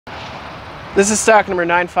This is stock number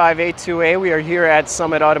 9582A. We are here at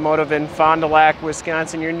Summit Automotive in Fond du Lac,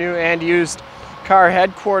 Wisconsin, your new and used car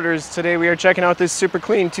headquarters. Today we are checking out this super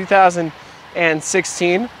clean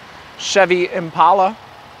 2016 Chevy Impala.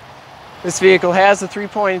 This vehicle has a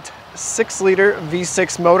 3.6 liter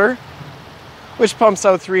V6 motor, which pumps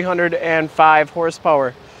out 305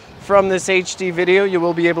 horsepower. From this HD video, you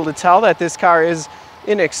will be able to tell that this car is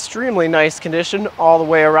in extremely nice condition all the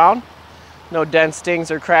way around. No dents,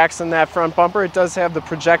 dings, or cracks in that front bumper. It does have the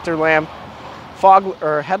projector lamp fog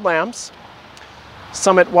or headlamps.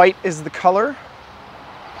 Summit white is the color.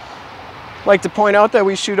 I'd like to point out that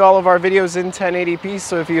we shoot all of our videos in 1080p,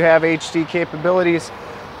 so if you have HD capabilities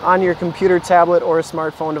on your computer, tablet, or a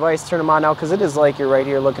smartphone device, turn them on now, because it is like you're right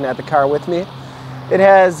here looking at the car with me. It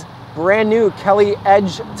has brand new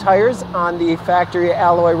L.A.T.C.H tires on the factory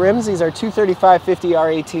alloy rims. These are 235/50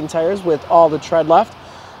 R18 tires with all the tread left.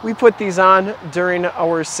 We put these on during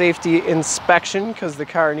our safety inspection because the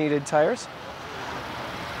car needed tires.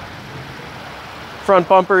 Front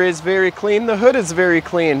bumper is very clean. The hood is very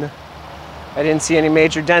clean. I didn't see any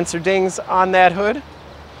major dents or dings on that hood.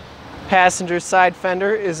 Passenger side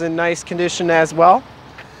fender is in nice condition as well.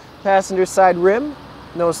 Passenger side rim,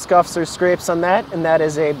 no scuffs or scrapes on that, and that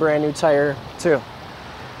is a brand new tire too.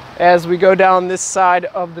 As we go down this side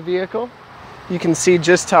of the vehicle, you can see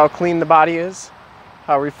just how clean the body is,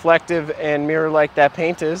 how reflective and mirror-like that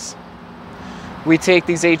paint is. We take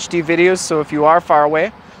these HD videos, so if you are far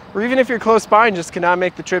away, or even if you're close by and just cannot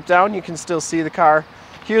make the trip down, you can still see the car,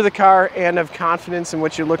 hear the car, and have confidence in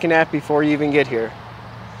what you're looking at before you even get here.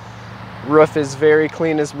 Roof is very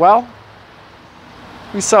clean as well.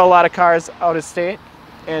 We sell a lot of cars out of state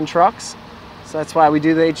and trucks, so that's why we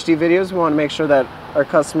do the HD videos. We want to make sure that our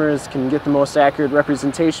customers can get the most accurate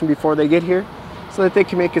representation before they get here, so that they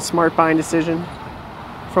can make a smart buying decision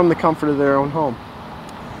from the comfort of their own home.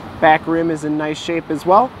 Back rim is in nice shape as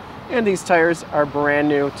well, and these tires are brand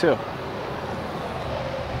new too.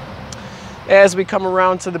 As we come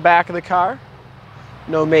around to the back of the car,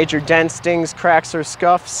 no major dents, dings, cracks, or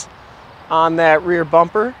scuffs on that rear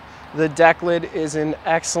bumper. The deck lid is in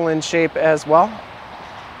excellent shape as well.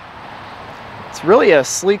 It's really a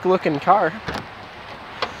sleek looking car.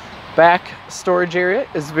 Back storage area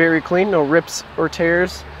is very clean, no rips or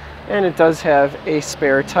tears, and it does have a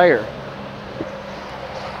spare tire.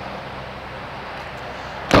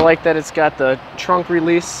 I like that it's got the trunk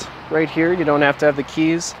release right here. You don't have to have the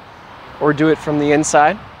keys or do it from the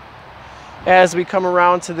inside. As we come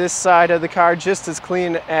around to this side of the car, just as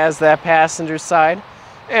clean as that passenger side.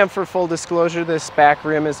 And for full disclosure, this back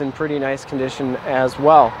rim is in pretty nice condition as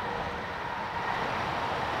well.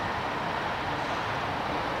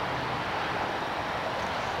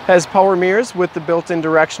 Has power mirrors with the built-in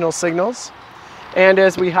directional signals. And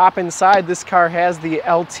as we hop inside, this car has the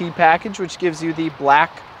LT package, which gives you the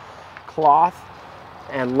black cloth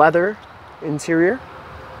and leather interior.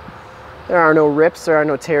 There are no rips, there are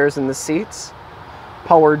no tears in the seats.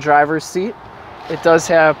 Power driver's seat. It does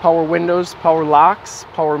have power windows, power locks,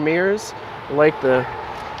 power mirrors. I like the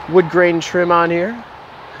wood grain trim on here.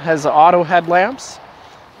 It has auto headlamps.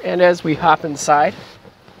 And as we hop inside,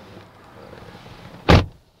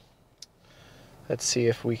 let's see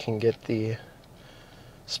if we can get the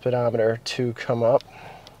speedometer to come up.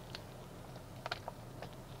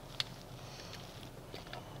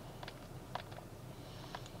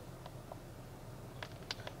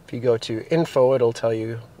 If you go to info, it'll tell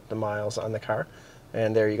you the miles on the car.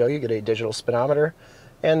 And there you go, you get a digital speedometer.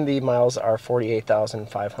 And the miles are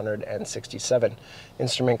 48,567.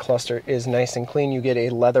 Instrument cluster is nice and clean. You get a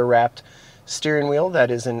leather-wrapped steering wheel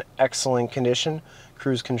that is in excellent condition.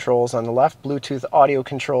 Cruise controls on the left, Bluetooth audio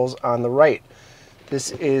controls on the right.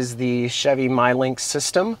 This is the Chevy MyLink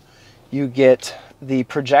system. You get the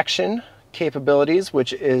projection capabilities,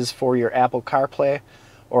 which is for your Apple CarPlay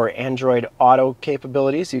or Android Auto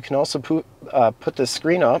capabilities. You can also put the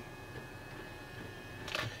screen up,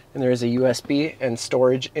 and there is a USB and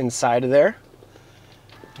storage inside of there.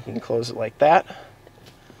 You can close it like that.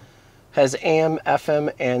 Has AM,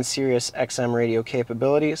 FM, and Sirius XM radio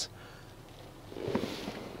capabilities.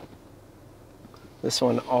 This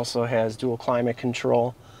one also has dual climate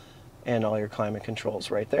control and all your climate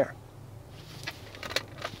controls right there.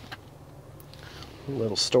 A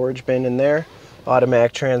little storage bin in there.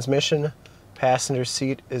 Automatic transmission. Passenger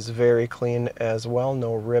seat is very clean as well.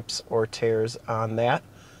 No rips or tears on that.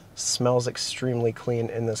 Smells extremely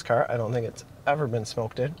clean in this car. I don't think it's ever been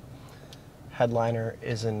smoked in. Headliner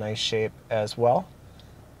is in nice shape as well.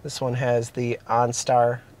 This one has the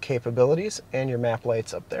OnStar capabilities and your map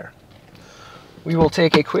lights up there. We will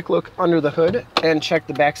take a quick look under the hood and check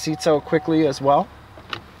the back seats out quickly as well.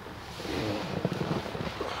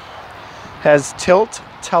 Has tilt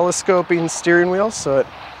telescoping steering wheel, so it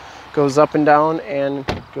goes up and down and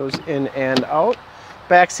goes in and out.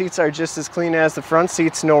 Back seats are just as clean as the front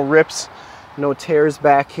seats, no rips, no tears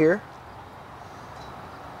back here.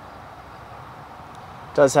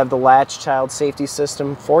 Does have the latch child safety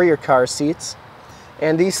system for your car seats.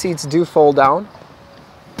 And these seats do fold down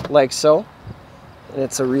like so. And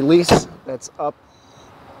it's a release that's up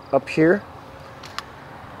here,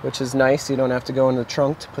 which is nice. You don't have to go in the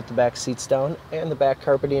trunk to put the back seats down. And the back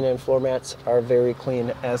carpeting and floor mats are very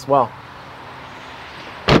clean as well.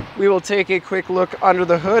 We will take a quick look under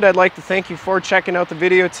the hood. I'd like to thank you for checking out the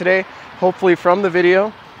video today. Hopefully from the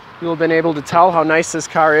video, you will have been able to tell how nice this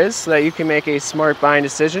car is so that you can make a smart buying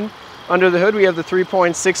decision. Under the hood, we have the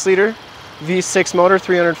 3.6 liter V6 motor,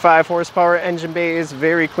 305 horsepower. Engine bay is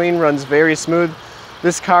very clean, runs very smooth.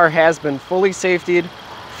 This car has been fully safetied,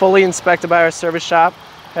 fully inspected by our service shop,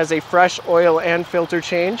 has a fresh oil and filter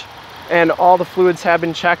change, and all the fluids have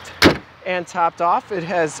been checked and topped off. It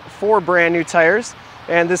has 4 brand new tires,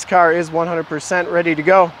 and this car is 100% ready to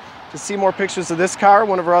go. To see more pictures of this car,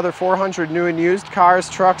 one of our other 400 new and used cars,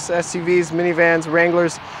 trucks, SUVs, minivans,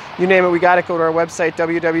 Wranglers, you name it, we got it. Go to our website,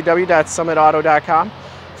 www.summitauto.com.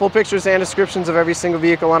 Full pictures and descriptions of every single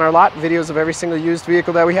vehicle on our lot, videos of every single used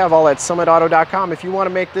vehicle that we have, all at summitauto.com. If you want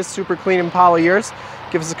to make this super clean Impala yours,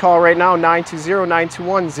 give us a call right now,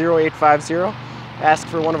 920-921-0850. Ask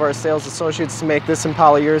for one of our sales associates to make this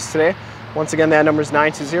Impala yours today. Once again, that number is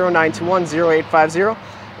 920-921-0850.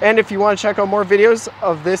 And if you want to check out more videos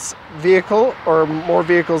of this vehicle or more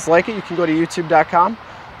vehicles like it, you can go to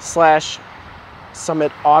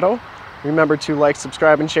youtube.com/summitauto. Remember to like,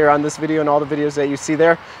 subscribe, and share on this video and all the videos that you see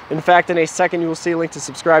there. In fact, in a second, you will see a link to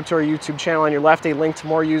subscribe to our YouTube channel on your left, a link to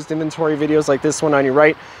more used inventory videos like this one on your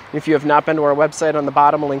right. If you have not been to our website, on the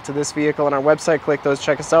bottom, a link to this vehicle on our website. Click those,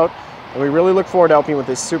 check us out. And we really look forward to helping you with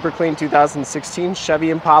this super clean 2016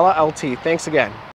 Chevy Impala LT. Thanks again.